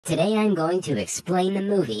Today I'm going to explain the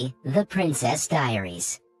movie, The Princess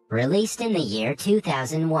Diaries, released in the year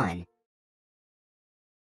 2001.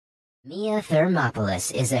 Mia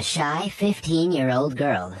Thermopolis is a shy 15-year-old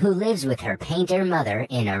girl who lives with her painter mother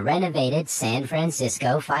in a renovated San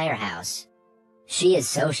Francisco firehouse. She is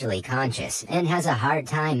socially conscious and has a hard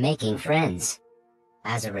time making friends.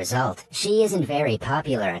 As a result, she isn't very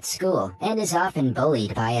popular at school and is often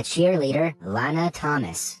bullied by a cheerleader, Lana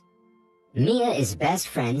Thomas. Mia is best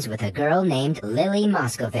friends with a girl named Lilly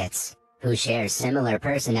Moscovitz, who shares similar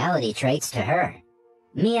personality traits to her.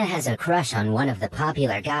 Mia has a crush on one of the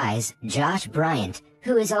popular guys, Josh Bryant,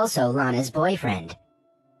 who is also Lana's boyfriend.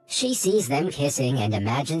 She sees them kissing and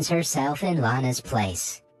imagines herself in Lana's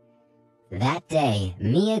place. That day,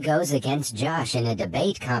 Mia goes against Josh in a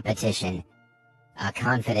debate competition. A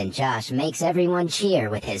confident Josh makes everyone cheer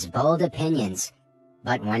with his bold opinions.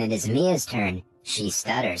 But when it is Mia's turn, she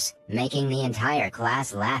stutters, making the entire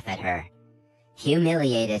class laugh at her.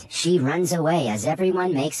 Humiliated, she runs away as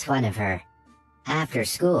everyone makes fun of her. After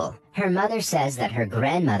school, her mother says that her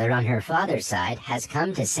grandmother on her father's side has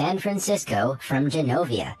come to San Francisco from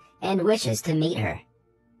Genovia and wishes to meet her.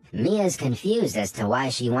 Mia is confused as to why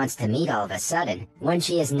she wants to meet all of a sudden when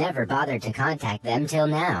she has never bothered to contact them till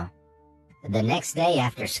now. The next day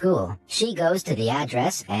after school, she goes to the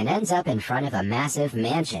address and ends up in front of a massive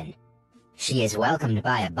mansion. She is welcomed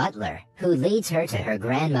by a butler, who leads her to her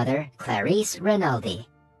grandmother, Clarisse Renaldi.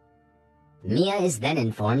 Mia is then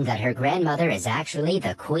informed that her grandmother is actually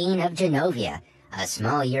the Queen of Genovia, a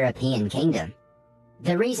small European kingdom.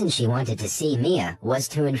 The reason she wanted to see Mia was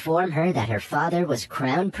to inform her that her father was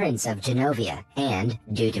Crown Prince of Genovia, and,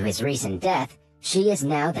 due to his recent death, she is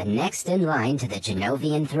now the next in line to the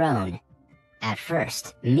Genovian throne. At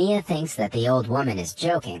first, Mia thinks that the old woman is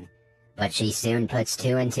joking, but she soon puts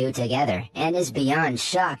two and two together and is beyond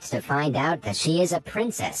shocked to find out that she is a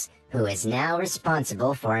princess who is now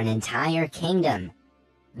responsible for an entire kingdom.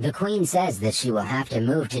 The queen says that she will have to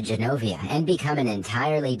move to Genovia and become an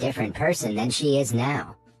entirely different person than she is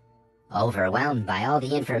now. Overwhelmed by all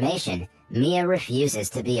the information, Mia refuses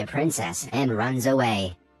to be a princess and runs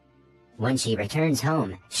away. When she returns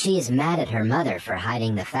home, she is mad at her mother for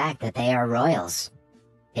hiding the fact that they are royals.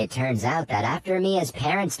 It turns out that after Mia's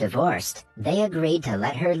parents divorced, they agreed to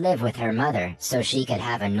let her live with her mother so she could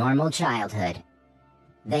have a normal childhood.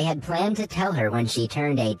 They had planned to tell her when she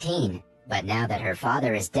turned 18, but now that her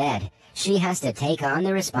father is dead, she has to take on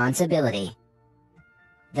the responsibility.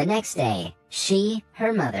 The next day, she,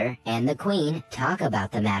 her mother, and the queen talk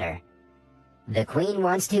about the matter. The queen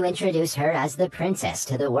wants to introduce her as the princess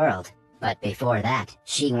to the world, but before that,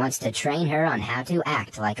 she wants to train her on how to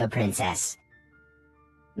act like a princess.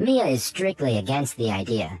 Mia is strictly against the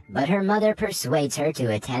idea, but her mother persuades her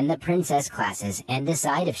to attend the princess classes and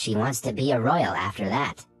decide if she wants to be a royal after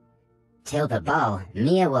that. Till the ball,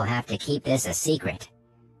 Mia will have to keep this a secret.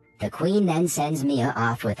 The queen then sends Mia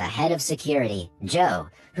off with a head of security, Joe,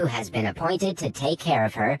 who has been appointed to take care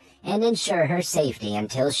of her and ensure her safety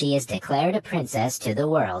until she is declared a princess to the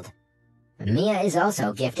world. Mia is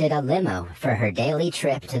also gifted a limo for her daily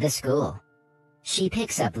trip to the school. She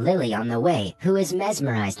picks up Lilly on the way, who is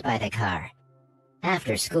mesmerized by the car.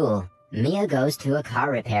 After school, Mia goes to a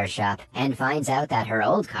car repair shop and finds out that her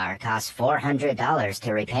old car costs $400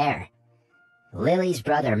 to repair. Lilly's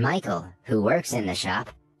brother Michael, who works in the shop,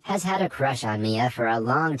 has had a crush on Mia for a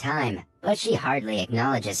long time, but she hardly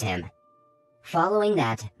acknowledges him. Following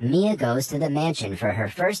that, Mia goes to the mansion for her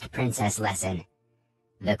first princess lesson.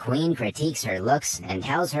 The queen critiques her looks and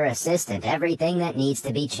tells her assistant everything that needs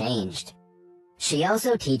to be changed. She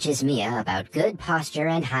also teaches Mia about good posture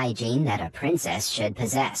and hygiene that a princess should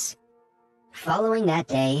possess. Following that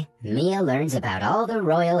day, Mia learns about all the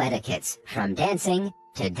royal etiquettes, from dancing,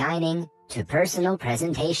 to dining, to personal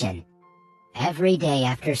presentation. Every day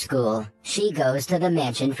after school, she goes to the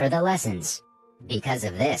mansion for the lessons. Because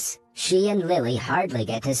of this, she and Lilly hardly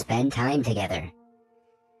get to spend time together.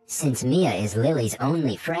 Since Mia is Lilly's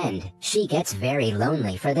only friend, she gets very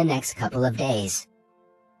lonely for the next couple of days.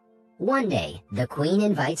 One day, the queen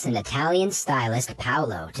invites an Italian stylist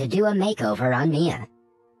Paolo to do a makeover on Mia.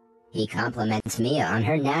 He compliments Mia on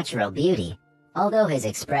her natural beauty, although his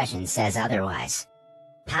expression says otherwise.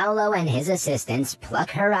 Paolo and his assistants pluck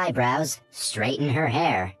her eyebrows, straighten her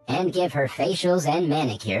hair, and give her facials and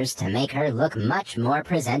manicures to make her look much more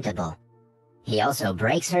presentable. He also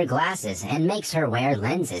breaks her glasses and makes her wear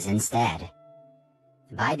lenses instead.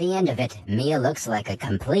 By the end of it, Mia looks like a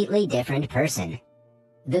completely different person.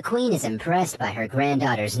 The queen is impressed by her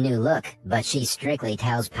granddaughter's new look, but she strictly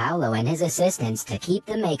tells Paolo and his assistants to keep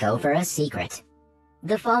the makeover a secret.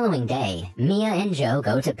 The following day, Mia and Joe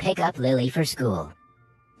go to pick up Lilly for school.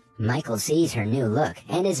 Michael sees her new look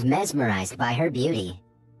and is mesmerized by her beauty.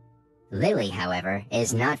 Lilly, however,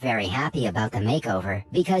 is not very happy about the makeover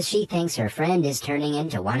because she thinks her friend is turning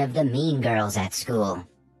into one of the mean girls at school.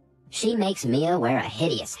 She makes Mia wear a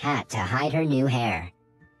hideous hat to hide her new hair.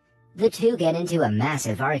 The two get into a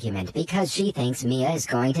massive argument because she thinks Mia is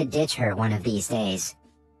going to ditch her one of these days.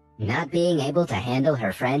 Not being able to handle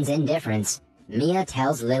her friend's indifference, Mia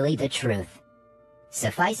tells Lilly the truth.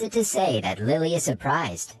 Suffice it to say that Lilly is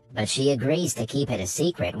surprised, but she agrees to keep it a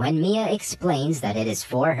secret when Mia explains that it is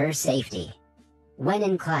for her safety. When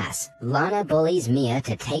in class, Lana bullies Mia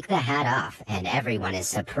to take the hat off and everyone is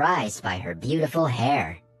surprised by her beautiful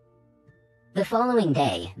hair. The following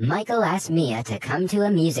day, Michael asks Mia to come to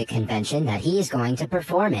a music convention that he is going to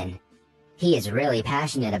perform in. He is really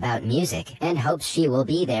passionate about music and hopes she will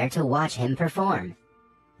be there to watch him perform.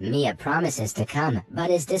 Mia promises to come, but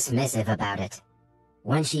is dismissive about it.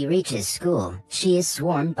 When she reaches school, she is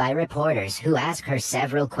swarmed by reporters who ask her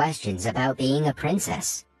several questions about being a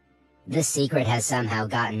princess. The secret has somehow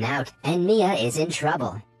gotten out, and Mia is in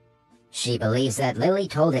trouble. She believes that Lilly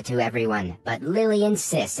told it to everyone, but Lilly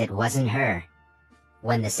insists it wasn't her.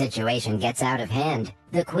 When the situation gets out of hand,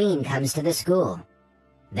 the Queen comes to the school.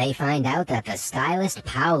 They find out that the stylist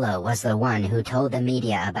Paolo was the one who told the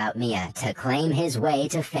media about Mia to claim his way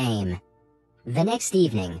to fame. The next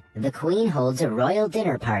evening, the Queen holds a royal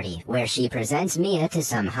dinner party where she presents Mia to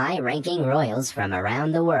some high-ranking royals from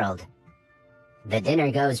around the world. The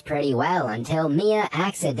dinner goes pretty well until Mia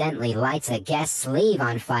accidentally lights a guest's sleeve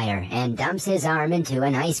on fire and dumps his arm into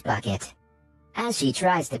an ice bucket. As she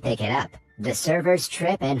tries to pick it up, the servers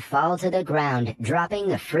trip and fall to the ground, dropping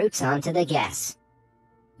the fruits onto the guests.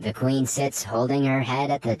 The Queen sits holding her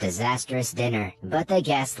head at the disastrous dinner, but the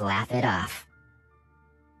guests laugh it off.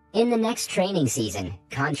 In the next training season,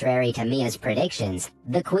 contrary to Mia's predictions,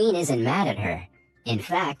 the Queen isn't mad at her. In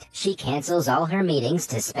fact, she cancels all her meetings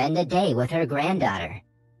to spend a day with her granddaughter.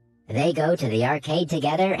 They go to the arcade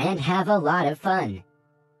together and have a lot of fun.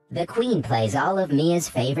 The Queen plays all of Mia's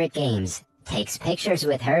favorite games, takes pictures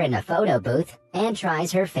with her in a photo booth, and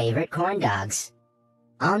tries her favorite corn dogs.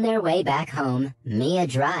 On their way back home, Mia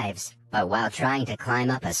drives, but while trying to climb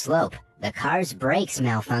up a slope, the car's brakes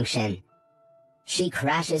malfunction. She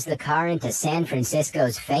crashes the car into San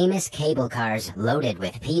Francisco's famous cable cars loaded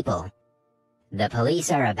with people. The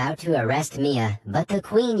police are about to arrest Mia, but the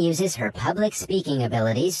Queen uses her public speaking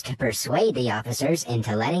abilities to persuade the officers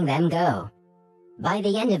into letting them go. By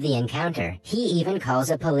the end of the encounter, he even calls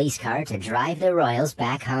a police car to drive the royals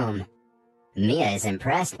back home. Mia is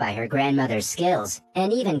impressed by her grandmother's skills,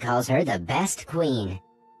 and even calls her the best queen.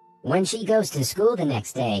 When she goes to school the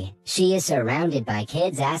next day, she is surrounded by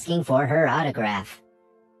kids asking for her autograph.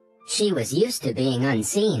 She was used to being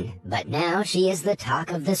unseen, but now she is the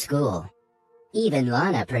talk of the school. Even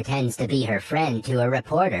Lana pretends to be her friend to a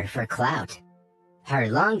reporter for clout. Her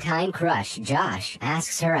longtime crush, Josh,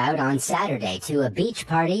 asks her out on Saturday to a beach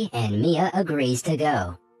party and Mia agrees to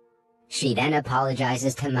go. She then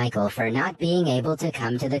apologizes to Michael for not being able to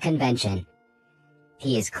come to the convention.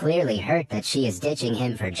 He is clearly hurt that she is ditching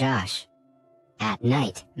him for Josh. At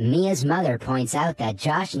night, Mia's mother points out that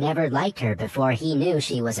Josh never liked her before he knew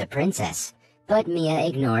she was a princess, but Mia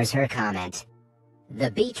ignores her comment. The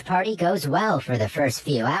beach party goes well for the first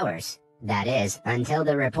few hours. That is, until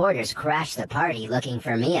the reporters crash the party looking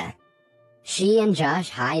for Mia. She and Josh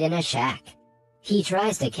hide in a shack. He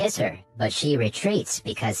tries to kiss her, but she retreats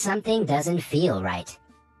because something doesn't feel right.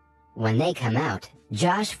 When they come out,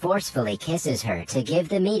 Josh forcefully kisses her to give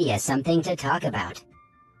the media something to talk about.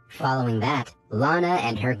 Following that, Lana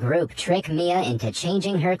and her group trick Mia into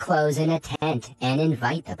changing her clothes in a tent and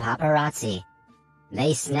invite the paparazzi.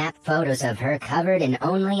 They snap photos of her covered in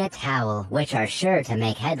only a towel, which are sure to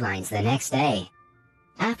make headlines the next day.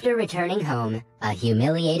 After returning home, a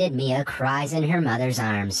humiliated Mia cries in her mother's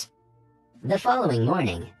arms. The following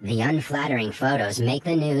morning, the unflattering photos make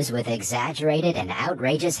the news with exaggerated and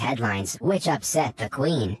outrageous headlines which upset the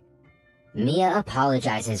Queen. Mia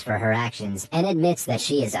apologizes for her actions and admits that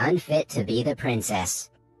she is unfit to be the princess.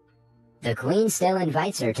 The Queen still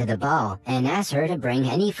invites her to the ball and asks her to bring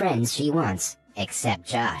any friends she wants, except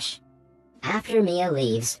Josh. After Mia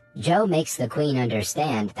leaves, Joe makes the Queen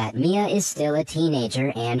understand that Mia is still a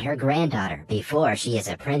teenager and her granddaughter before she is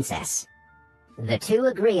a princess. The two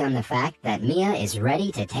agree on the fact that Mia is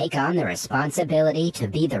ready to take on the responsibility to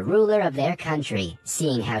be the ruler of their country,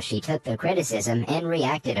 seeing how she took the criticism and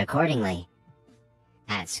reacted accordingly.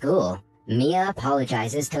 At school, Mia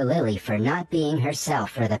apologizes to Lilly for not being herself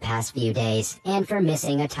for the past few days and for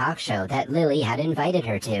missing a talk show that Lilly had invited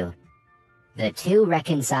her to. The two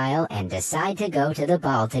reconcile and decide to go to the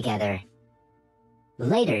ball together.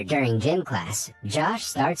 Later during gym class, Josh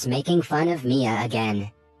starts making fun of Mia again.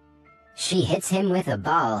 She hits him with a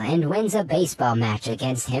ball and wins a baseball match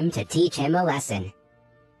against him to teach him a lesson.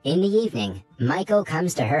 In the evening, Michael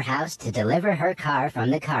comes to her house to deliver her car from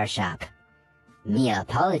the car shop. Mia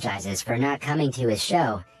apologizes for not coming to his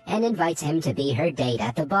show and invites him to be her date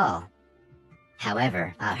at the ball.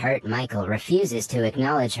 However, a hurt Michael refuses to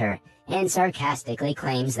acknowledge her and sarcastically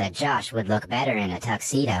claims that Josh would look better in a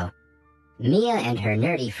tuxedo. Mia and her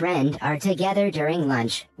nerdy friend are together during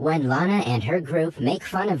lunch when Lana and her group make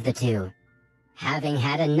fun of the two. Having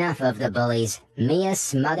had enough of the bullies, Mia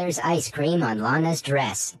smothers ice cream on Lana's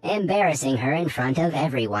dress, embarrassing her in front of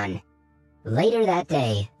everyone. Later that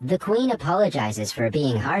day, the Queen apologizes for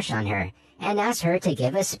being harsh on her and asks her to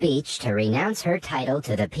give a speech to renounce her title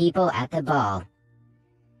to the people at the ball.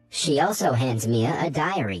 She also hands Mia a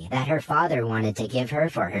diary that her father wanted to give her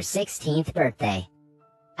for her 16th birthday.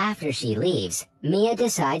 After she leaves, Mia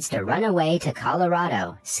decides to run away to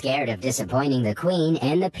Colorado, scared of disappointing the Queen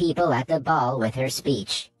and the people at the ball with her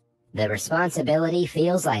speech. The responsibility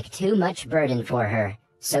feels like too much burden for her,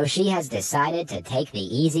 so she has decided to take the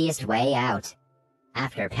easiest way out.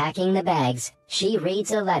 After packing the bags, she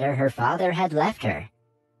reads a letter her father had left her.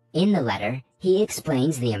 In the letter, he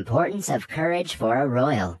explains the importance of courage for a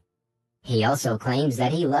royal. He also claims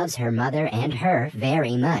that he loves her mother and her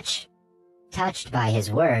very much. Touched by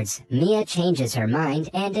his words, Mia changes her mind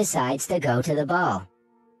and decides to go to the ball.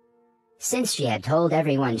 Since she had told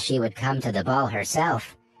everyone she would come to the ball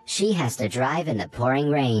herself, she has to drive in the pouring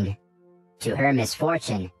rain. To her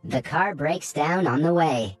misfortune, the car breaks down on the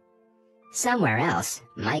way. Somewhere else,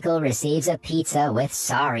 Michael receives a pizza with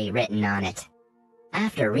 "sorry" written on it.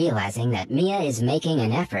 After realizing that Mia is making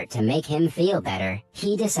an effort to make him feel better,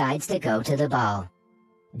 he decides to go to the ball.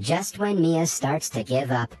 Just when Mia starts to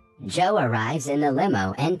give up, Joe arrives in the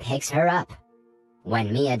limo and picks her up.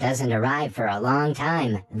 When Mia doesn't arrive for a long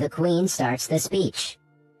time, the Queen starts the speech.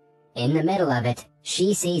 In the middle of it,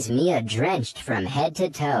 she sees Mia drenched from head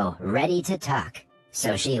to toe, ready to talk,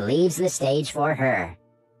 so she leaves the stage for her.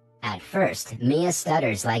 At first, Mia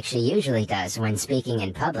stutters like she usually does when speaking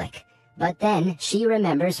in public, but then she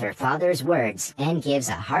remembers her father's words and gives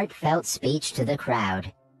a heartfelt speech to the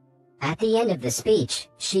crowd. At the end of the speech,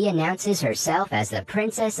 she announces herself as the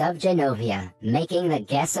Princess of Genovia, making the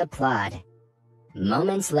guests applaud.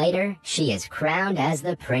 Moments later, she is crowned as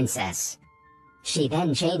the princess. She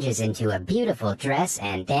then changes into a beautiful dress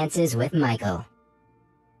and dances with Michael.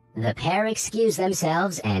 The pair excuse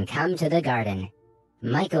themselves and come to the garden.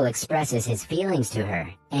 Michael expresses his feelings to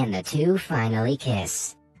her, and the two finally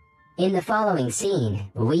kiss. In the following scene,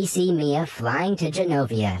 we see Mia flying to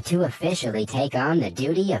Genovia to officially take on the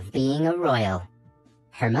duty of being a royal.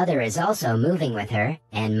 Her mother is also moving with her,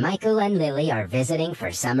 and Michael and Lilly are visiting for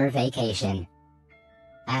summer vacation.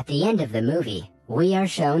 At the end of the movie, we are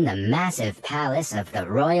shown the massive palace of the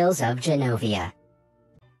royals of Genovia.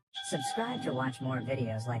 Subscribe to watch more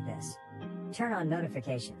videos like this. Turn on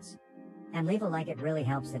notifications. And leave a like, it really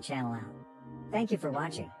helps the channel out. Thank you for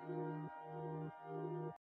watching.